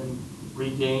islands that have been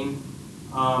regained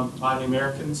by the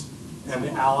Americans and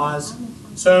the Allies.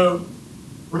 So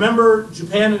remember,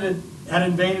 Japan had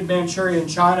invaded Manchuria and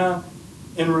China.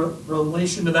 In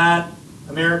relation to that,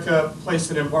 America placed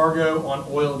an embargo on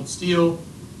oil and steel.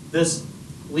 This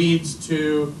leads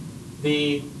to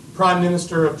the Prime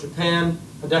Minister of Japan,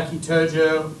 Hideki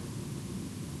Tojo,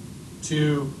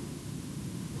 to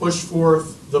push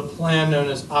forth the plan known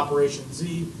as Operation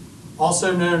Z,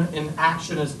 also known in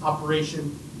action as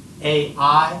Operation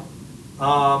AI.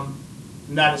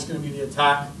 And that is going to be the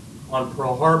attack on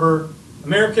Pearl Harbor.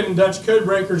 American and Dutch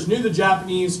codebreakers knew the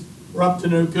Japanese were up to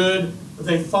no good, but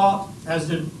they thought, as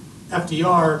did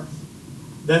FDR,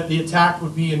 that the attack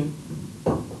would be in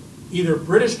either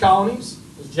British colonies,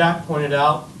 as Jack pointed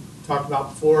out, talked about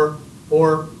before,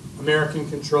 or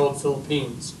American-controlled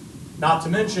Philippines. Not to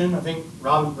mention, I think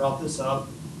Robin brought this up,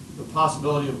 the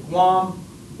possibility of Guam.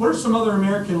 What are some other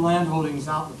American land holdings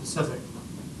out in the Pacific?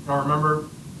 Y'all remember?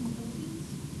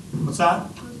 What's that?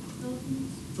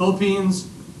 Philippines,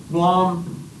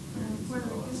 Guam, Puerto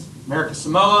Rico. America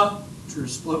Samoa, which are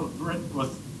split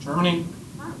with Germany.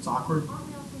 It's awkward. Aren't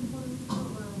we also in Puerto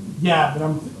Rico, or? Yeah,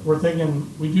 but we're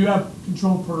thinking we do have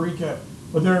control of Puerto Rico,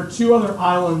 but there are two other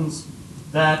islands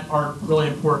that are really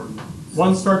important.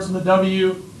 One starts with a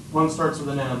W, one starts with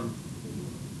an M.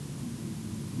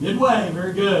 Midway,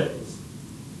 very good.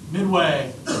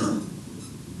 Midway.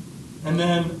 And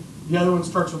then the other one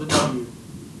starts with a W.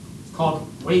 It's called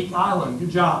Wake Island.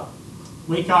 Good job.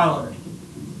 Wake Island.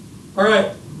 All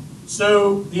right.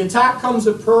 So the attack comes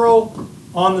at Pearl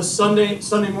on the Sunday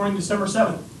morning, December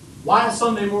 7th. Why a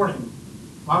Sunday morning?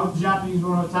 Why would the Japanese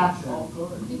want to attack them?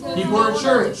 Because People no are at one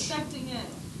church. was expecting it.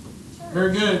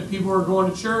 Very good. People are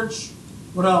going to church.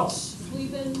 What else?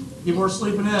 Sleeping. People are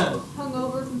sleeping in.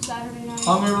 Hungover from Saturday night.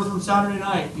 Hungover from Saturday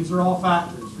night. These are all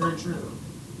factors. Very true.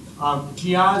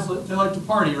 GIs, they like to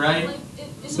party, right? Like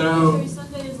in So- the military,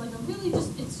 Sunday is like a really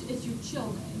just it's your chill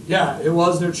day. Yeah, it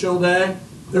was their chill day.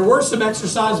 There were some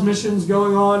exercise missions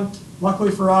going on. Luckily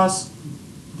for us,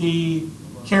 the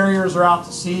carriers are out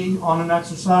to sea on an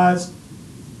exercise,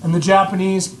 and the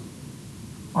Japanese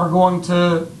are going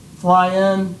to fly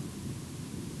in,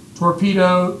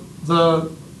 torpedo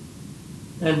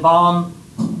and bomb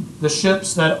the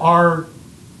ships that are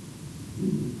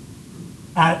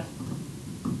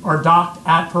docked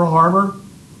at Pearl Harbor.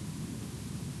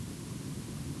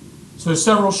 So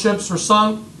several ships were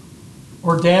sunk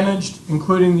or damaged,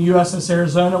 including the USS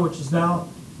Arizona, which is now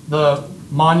the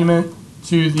monument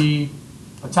to the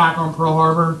attack on Pearl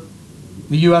Harbor,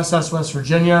 the USS West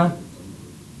Virginia.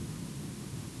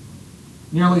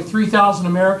 Nearly 3,000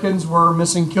 Americans were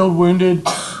missing, killed, wounded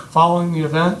following the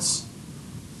events.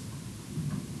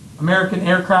 American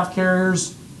aircraft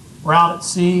carriers were out at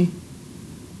sea.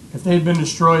 If they'd been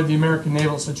destroyed, the American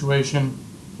naval situation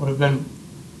would have been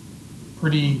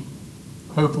pretty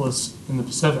hopeless in the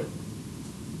Pacific.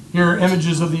 Here are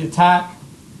images of the attack.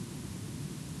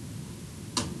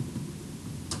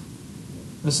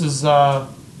 This is the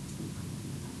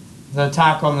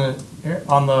attack on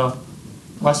the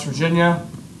West Virginia.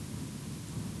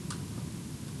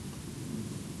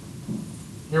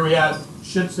 Here we have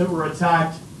ships that were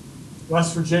attacked: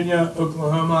 West Virginia,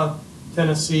 Oklahoma,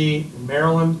 Tennessee, and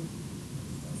Maryland.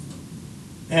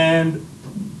 And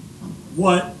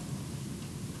what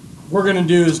we're going to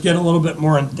do is get a little bit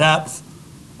more in depth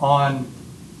on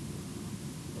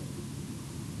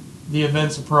the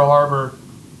events of Pearl Harbor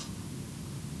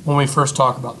when we first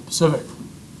talk about the Pacific.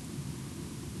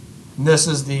 And this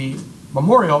is the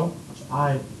memorial, which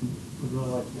I would really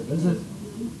like to go visit.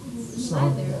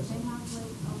 Inside there, they have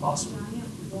like a Awesome.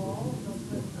 giant wall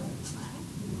with a flag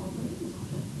and all the names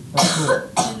on it. That's cool. And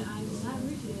I did not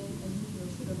appreciate it as much as I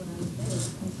should have when I was there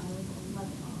because I was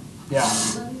 11. Yeah.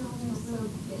 11-year-old was so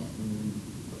good.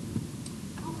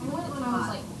 I went when I was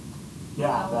like,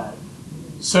 Yeah, that.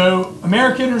 So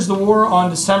America enters the war on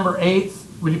December 8th.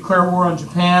 We declare war on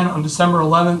Japan on December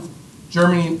 11th.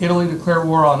 Germany and Italy declare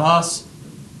war on us.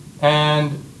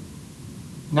 And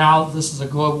now this is a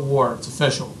global war. It's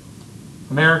official.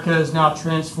 America is now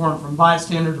transformed from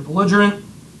bystander to belligerent,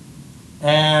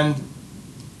 and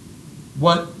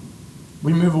what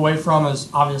we move away from is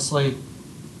obviously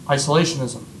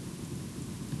isolationism.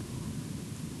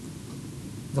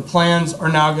 The plans are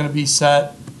now going to be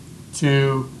set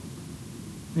to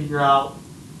figure out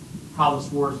how this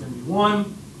war is going to be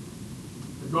won.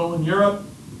 The goal in Europe,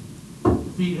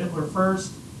 defeat Hitler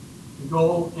first. The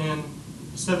goal in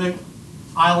Pacific,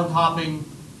 island hopping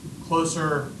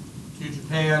closer to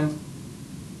Japan,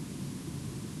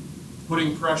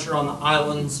 putting pressure on the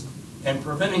islands and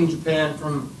preventing Japan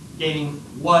from gaining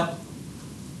what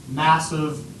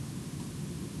massive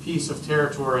piece of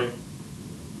territory.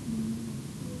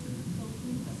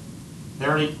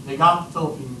 They got the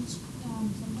Philippines.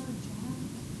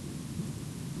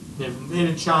 They've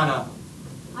invaded China.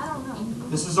 I don't know.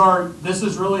 This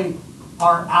is really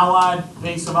our allied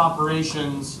base of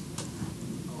operations.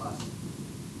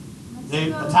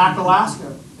 They attacked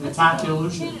Alaska. They attacked the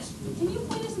Aleutians. Can you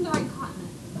point us in the right continent?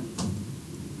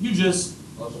 You just,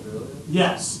 Australia?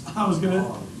 yes, I was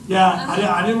gonna, yeah,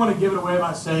 I didn't want to give it away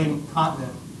by saying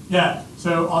continent. Yeah,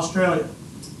 so Australia.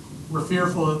 We're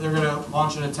fearful that they're gonna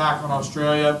launch an attack on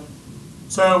Australia.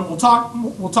 So we'll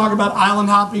talk about island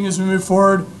hopping as we move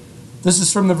forward. This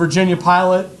is from the Virginia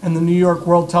Pilot and the New York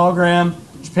World Telegram.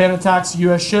 Japan attacks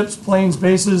U.S. ships, planes,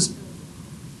 bases.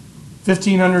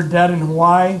 1,500 dead in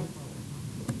Hawaii.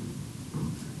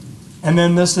 And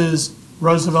then this is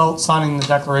Roosevelt signing the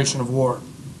Declaration of War.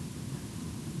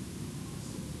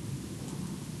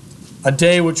 A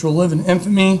day which will live in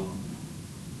infamy.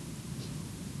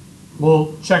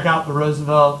 We'll check out the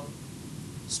Roosevelt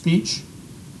speech.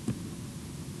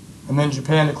 And then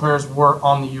Japan declares war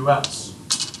on the U.S.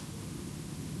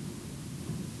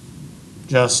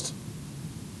 Just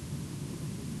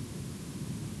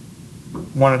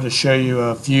wanted to show you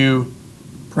a few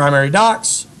primary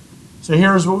docs. So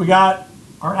here's what we got.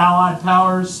 Our allied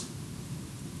powers.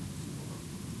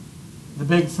 The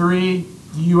big three,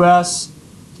 the U.S.,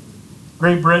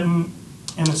 Great Britain,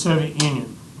 and the Soviet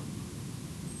Union.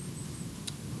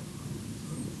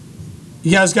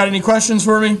 You guys got any questions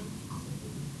for me?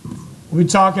 We'll be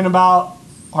talking about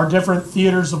our different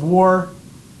theaters of war.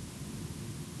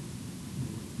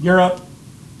 Europe,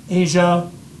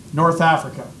 Asia, North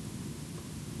Africa.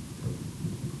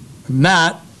 And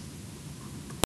that